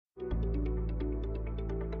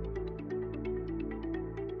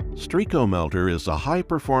StrikoMelter is a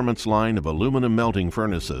high-performance line of aluminum melting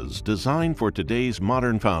furnaces designed for today's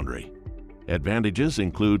modern foundry. Advantages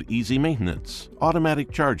include easy maintenance,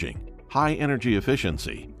 automatic charging, high energy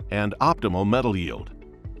efficiency, and optimal metal yield.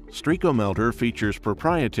 StrikoMelter features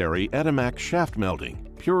proprietary Etimax shaft melting,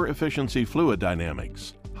 pure efficiency fluid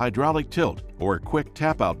dynamics, hydraulic tilt or quick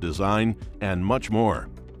tap-out design, and much more.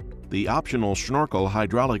 The optional Schnorkel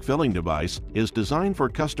hydraulic filling device is designed for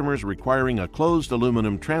customers requiring a closed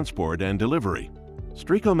aluminum transport and delivery.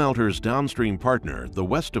 StrikoMelter's downstream partner, the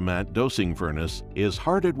Westomat dosing furnace, is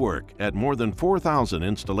hard at work at more than 4,000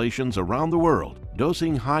 installations around the world,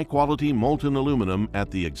 dosing high-quality molten aluminum at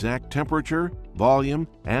the exact temperature, volume,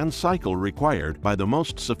 and cycle required by the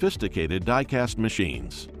most sophisticated die-cast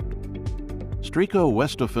machines.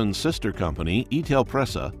 StrikoWestofen's sister company,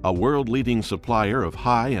 Italpressa, a world-leading supplier of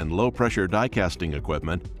high and low-pressure die-casting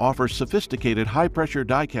equipment, offers sophisticated high-pressure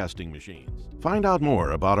die-casting machines. Find out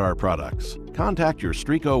more about our products. Contact your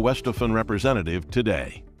StrikoWestofen representative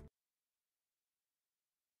today.